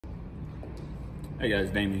Hey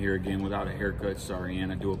guys, Damon here again without a haircut. Sorry,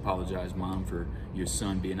 Ann. I do apologize, Mom, for your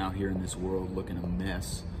son being out here in this world looking a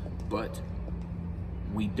mess. But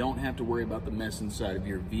we don't have to worry about the mess inside of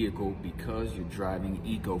your vehicle because you're driving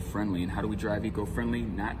eco-friendly. And how do we drive eco-friendly?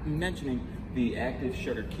 Not mentioning the active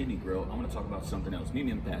shutter kidney grill. I'm going to talk about something else. Meet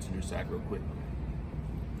me on the passenger side real quick.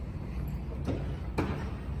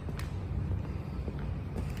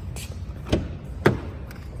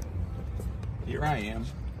 Here I am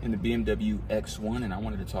in the BMW X1, and I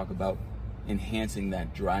wanted to talk about enhancing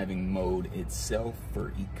that driving mode itself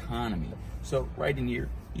for economy. So right in here,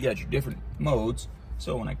 you got your different modes.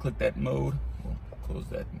 So when I click that mode, we'll close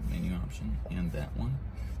that menu option, and that one,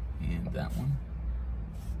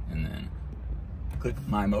 and then click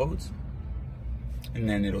my modes, and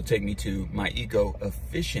then it'll take me to my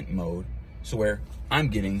eco-efficient mode, so where I'm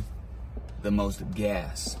getting the most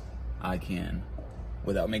gas I can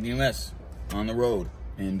without making a mess on the road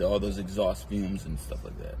and all those exhaust fumes and stuff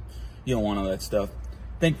like that. You don't want all that stuff.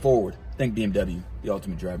 Think forward. Think BMW, the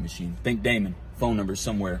ultimate driving machine. Think Damon. Phone number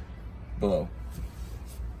somewhere below.